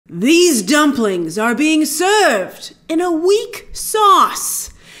These dumplings are being served in a weak sauce.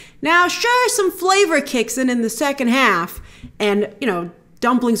 Now, sure, some flavor kicks in the second half, and,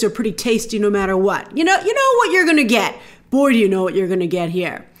 dumplings are pretty tasty no matter what. You know what you're gonna get. Boy, do you know what you're gonna get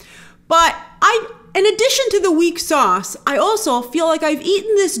here. But in addition to the weak sauce, I also feel like I've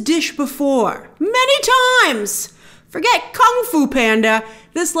eaten this dish before, many times. Forget Kung Fu Panda,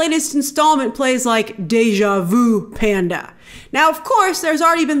 this latest installment plays like Deja Vu Panda. Now, of course, there's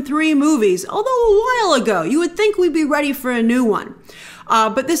already been 3 movies, although a while ago. You would think we'd be ready for a new one.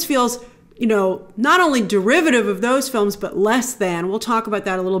 But this feels, not only derivative of those films, but less than. We'll talk about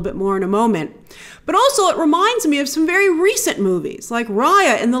that a little bit more in a moment. But also, it reminds me of some very recent movies, like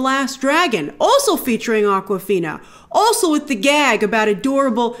Raya and the Last Dragon, also featuring Awkwafina, also with the gag about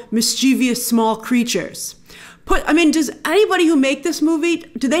adorable, mischievous small creatures. Does anybody who make this movie,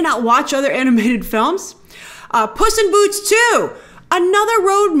 do they not watch other animated films? Puss in Boots 2, another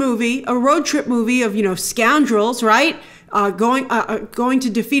road trip movie of, scoundrels, right? Going to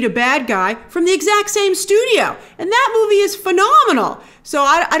defeat a bad guy from the exact same studio. And that movie is phenomenal. So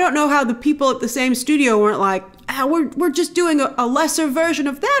I don't know how the people at the same studio weren't like, we're just doing a lesser version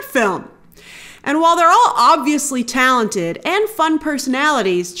of that film. And while they're all obviously talented and fun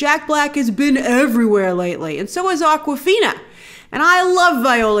personalities, Jack Black has been everywhere lately, and so has Awkwafina. And I love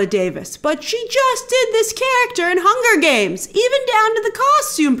Viola Davis, but she just did this character in Hunger Games, even down to the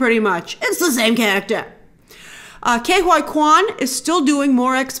costume pretty much. It's the same character. Ke Huy Quan is still doing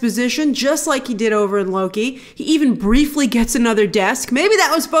more exposition, just like he did over in Loki. He even briefly gets another desk. Maybe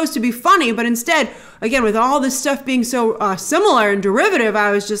that was supposed to be funny, but instead, again, with all this stuff being so similar and derivative,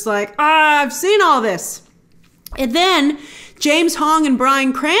 I was just like, I've seen all this. And then James Hong and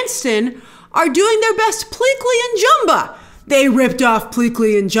Bryan Cranston are doing their best Pleakley and Jumba. They ripped off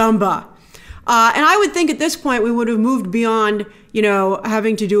Pleakley and Jumba. And I would think at this point we would have moved beyond,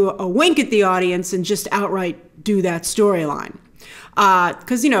 having to do a wink at the audience and just outright do that storyline.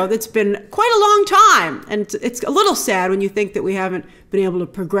 Because, it's been quite a long time. And it's a little sad when you think that we haven't been able to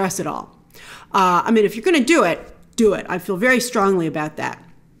progress at all. If you're going to do it, do it. I feel very strongly about that.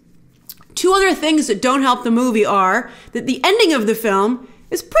 2 other things that don't help the movie are that the ending of the film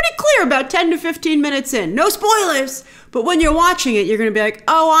is pretty clear about 10 to 15 minutes in. No spoilers, but when you're watching it, you're going to be like,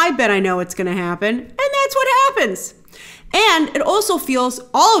 oh, I bet I know what's going to happen. And that's what happens. And it also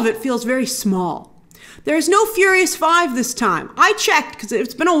all of it feels very small. There's no Furious 5 this time. I checked because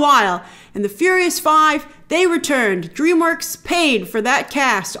it's been a while, and the Furious 5, they returned. DreamWorks paid for that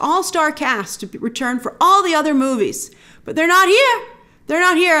cast, all-star cast, to return for all the other movies. But they're not here. They're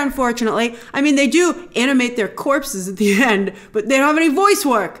not here, unfortunately. They do animate their corpses at the end, but they don't have any voice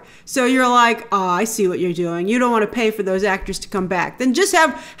work. So you're like, oh, I see what you're doing. You don't want to pay for those actors to come back. Then just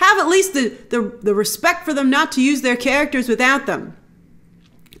have at least the respect for them not to use their characters without them.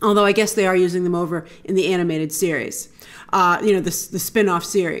 Although I guess they are using them over in the animated series. The spin-off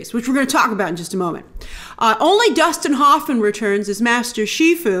series, which we're going to talk about in just a moment. Only Dustin Hoffman returns as Master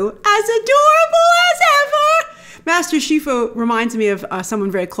Shifu, as adorable as ever. Master Shifu reminds me of someone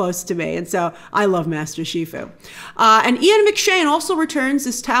very close to me, and so I love Master Shifu. And Ian McShane also returns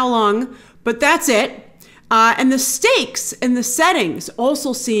as Tao Lung, but that's it. And the stakes and the settings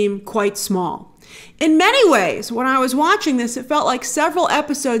also seem quite small. In many ways, when I was watching this, it felt like several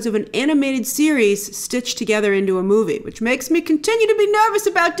episodes of an animated series stitched together into a movie, which makes me continue to be nervous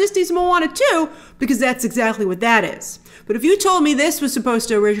about Disney's Moana 2, because that's exactly what that is. But if you told me this was supposed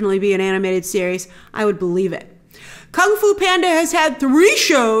to originally be an animated series, I would believe it. Kung Fu Panda has had 3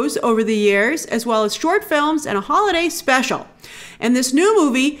 shows over the years, as well as short films and a holiday special. And this new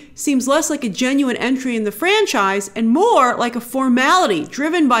movie seems less like a genuine entry in the franchise and more like a formality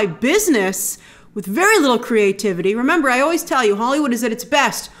driven by business with very little creativity. Remember, I always tell you, Hollywood is at its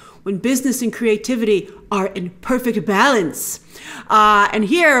best when business and creativity are in perfect balance. And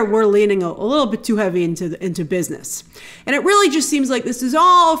here we're leaning a little bit too heavy into business. And it really just seems like this is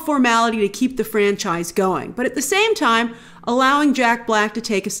all formality to keep the franchise going. But at the same time, allowing Jack Black to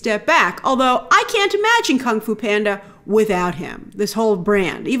take a step back. Although I can't imagine Kung Fu Panda without him, this whole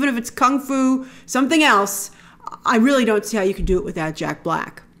brand. Even if it's Kung Fu, something else, I really don't see how you could do it without Jack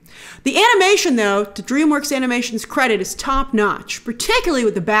Black. The animation, though, to DreamWorks Animation's credit, is top-notch, particularly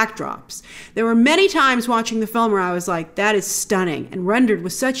with the backdrops. There were many times watching the film where I was like, that is stunning, and rendered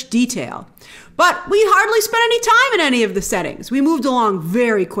with such detail. But we hardly spent any time in any of the settings. We moved along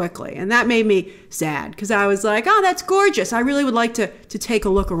very quickly, and that made me sad, because I was like, oh, that's gorgeous. I really would like to take a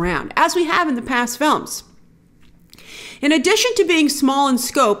look around, as we have in the past films. In addition to being small in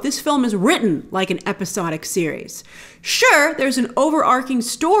scope, this film is written like an episodic series. Sure, there's an overarching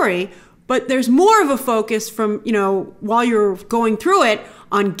story, but there's more of a focus from, while you're going through it,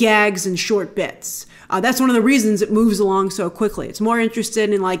 on gags and short bits. That's one of the reasons it moves along so quickly. It's more interested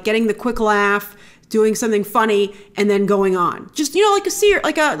in like getting the quick laugh, doing something funny, and then going on. Just, you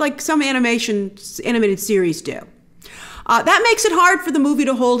know, like some animated series do. That makes it hard for the movie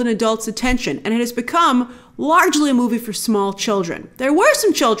to hold an adult's attention, and it has become largely a movie for small children. There were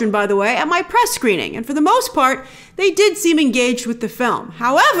some children, by the way, at my press screening, and for the most part, they did seem engaged with the film.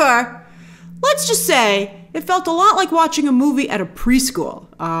 However, let's just say it felt a lot like watching a movie at a preschool,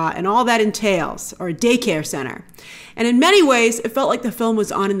 and all that entails, or a daycare center. And in many ways, it felt like the film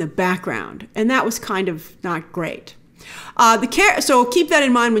was on in the background, and that was kind of not great. So keep that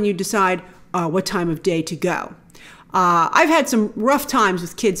in mind when you decide what time of day to go. I've had some rough times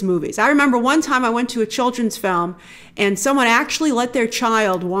with kids' movies. I remember one time I went to a children's film and someone actually let their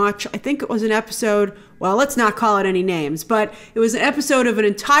child watch, I think it was an episode, well, let's not call it any names, but it was an episode of an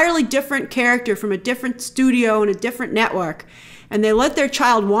entirely different character from a different studio and a different network. And they let their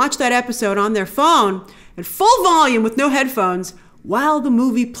child watch that episode on their phone at full volume with no headphones while the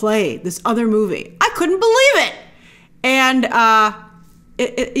movie played, this other movie. I couldn't believe it. And,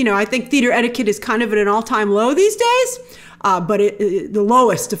 you know, I think theater etiquette is kind of at an all-time low these days, but the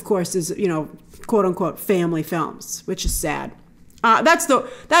lowest, of course, is, you know, quote-unquote family films, which is sad.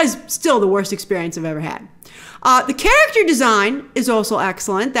 That is still the worst experience I've ever had. The character design is also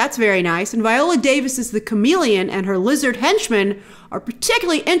excellent. That's very nice. And Viola Davis as the chameleon and her lizard henchmen are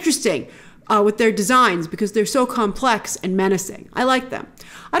particularly interesting with their designs because they're so complex and menacing. I like them.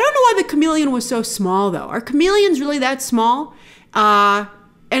 I don't know why the chameleon was so small, though. Are chameleons really that small? I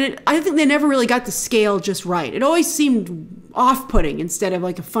think they never really got the scale just right. It always seemed off-putting instead of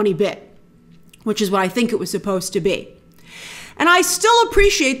like a funny bit, which is what I think it was supposed to be. And I still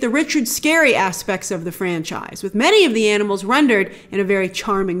appreciate the Richard Scarry aspects of the franchise, with many of the animals rendered in a very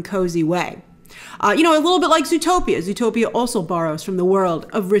charming, cozy way. You know, a little bit like Zootopia. Zootopia also borrows from the world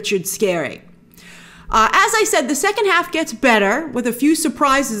of Richard Scarry. As I said, the second half gets better with a few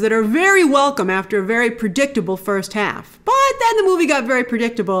surprises that are very welcome after a very predictable first half. But then the movie got very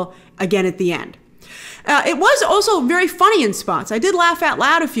predictable again at the end. It was also very funny in spots. I did laugh out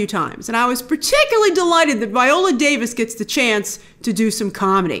loud a few times, and I was particularly delighted that Viola Davis gets the chance to do some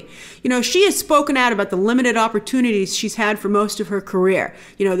comedy. You know, she has spoken out about the limited opportunities she's had for most of her career.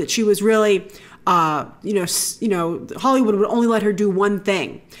 You know, that she was really, Hollywood would only let her do one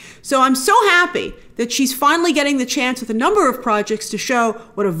thing. So I'm so happy that she's finally getting the chance with a number of projects to show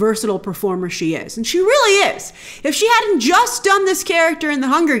what a versatile performer she is. And she really is. If she hadn't just done this character in The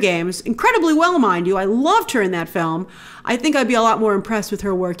Hunger Games, incredibly well, mind you, I loved her in that film, I think I'd be a lot more impressed with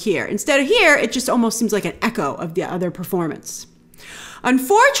her work here. Instead of here, it just almost seems like an echo of the other performance.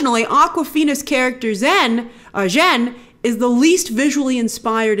 Unfortunately, Awkwafina's character Jen is the least visually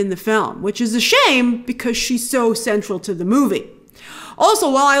inspired in the film, which is a shame because she's so central to the movie.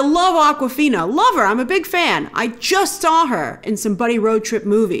 Also, while I love Awkwafina, love her, I'm a big fan, I just saw her in some buddy road trip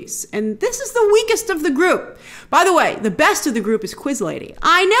movies, and this is the weakest of the group. By the way, the best of the group is Quiz Lady.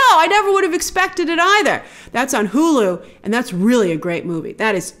 I know, I never would have expected it either. That's on Hulu, and that's really a great movie.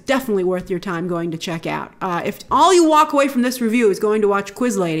 That is definitely worth your time going to check out. If all you walk away from this review is going to watch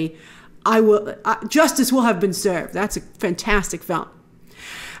Quiz Lady, justice will have been served. That's a fantastic film.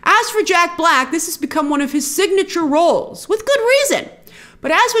 As for Jack Black, this has become one of his signature roles, with good reason. But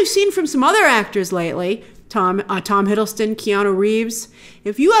as we've seen from some other actors lately, Tom Hiddleston, Keanu Reeves,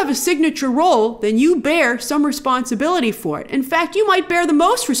 if you have a signature role, then you bear some responsibility for it. In fact, you might bear the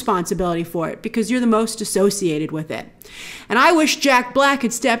most responsibility for it because you're the most associated with it. And I wish Jack Black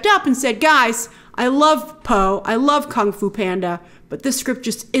had stepped up and said, guys, I love Poe, I love Kung Fu Panda, but this script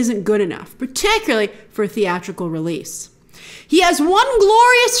just isn't good enough, particularly for a theatrical release. He has one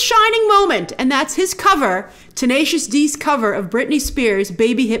glorious shining moment, and that's his cover, Tenacious D's cover of Britney Spears'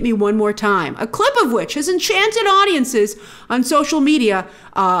 Baby Hit Me One More Time, a clip of which has enchanted audiences on social media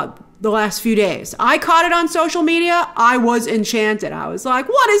the last few days. I caught it on social media. I was enchanted. I was like,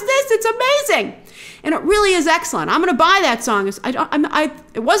 what is this? It's amazing. And it really is excellent. I'm going to buy that song.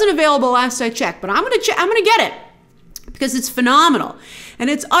 It wasn't available last I checked, but I'm going to get it because it's phenomenal. And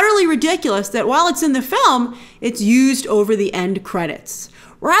it's utterly ridiculous that while it's in the film, it's used over the end credits,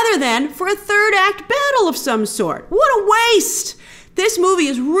 rather than for a third act battle of some sort. What a waste! This movie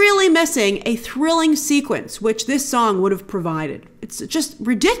is really missing a thrilling sequence, which this song would have provided. It's just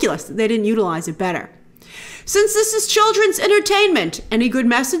ridiculous that they didn't utilize it better. Since this is children's entertainment, any good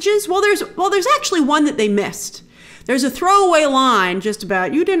messages? Well, there's actually one that they missed. There's a throwaway line just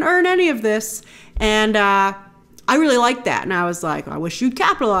about, you didn't earn any of this, and I really liked that. And I was like, I wish you'd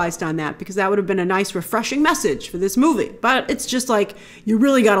capitalized on that, because that would have been a nice, refreshing message for this movie. But it's just like, you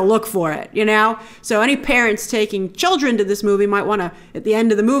really got to look for it, you know? So any parents taking children to this movie might want to, at the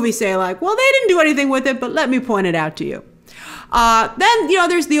end of the movie, say like, well, they didn't do anything with it, but let me point it out to you. Then, you know,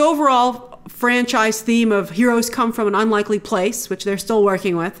 there's the overall franchise theme of heroes come from an unlikely place, which they're still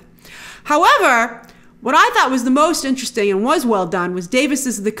working with. However, what I thought was the most interesting and was well done was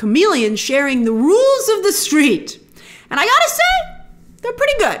Davis's The Chameleon sharing the rules of the street. And I gotta say, they're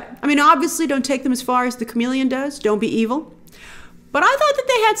pretty good. I mean, obviously don't take them as far as The Chameleon does. Don't be evil. But I thought that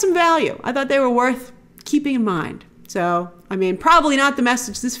they had some value. I thought they were worth keeping in mind. So, I mean, probably not the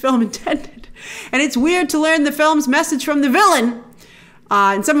message this film intended. And it's weird to learn the film's message from the villain.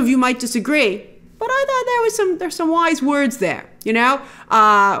 And some of you might disagree. But I thought there's some wise words there, you know?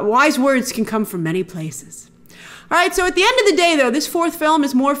 Wise words can come from many places. All right, so at the end of the day, though, this fourth film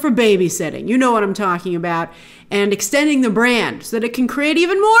is more for babysitting. You know what I'm talking about. And extending the brand so that it can create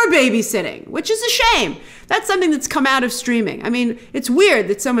even more babysitting, which is a shame. That's something that's come out of streaming. I mean, it's weird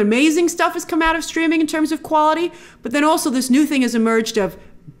that some amazing stuff has come out of streaming in terms of quality, but then also this new thing has emerged of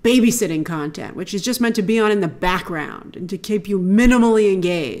babysitting content, which is just meant to be on in the background and to keep you minimally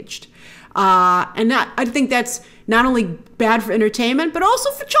engaged. I think that's not only bad for entertainment, but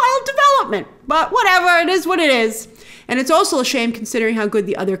also for child development. But whatever, it is what it is. And it's also a shame considering how good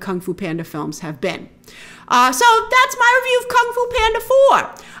the other Kung Fu Panda films have been. So that's my review of Kung Fu Panda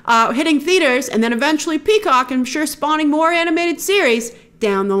 4, hitting theaters and then eventually Peacock, and I'm sure spawning more animated series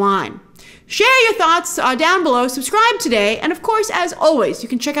down the line. Share your thoughts down below, subscribe today, and of course, as always, you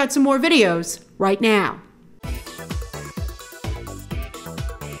can check out some more videos right now.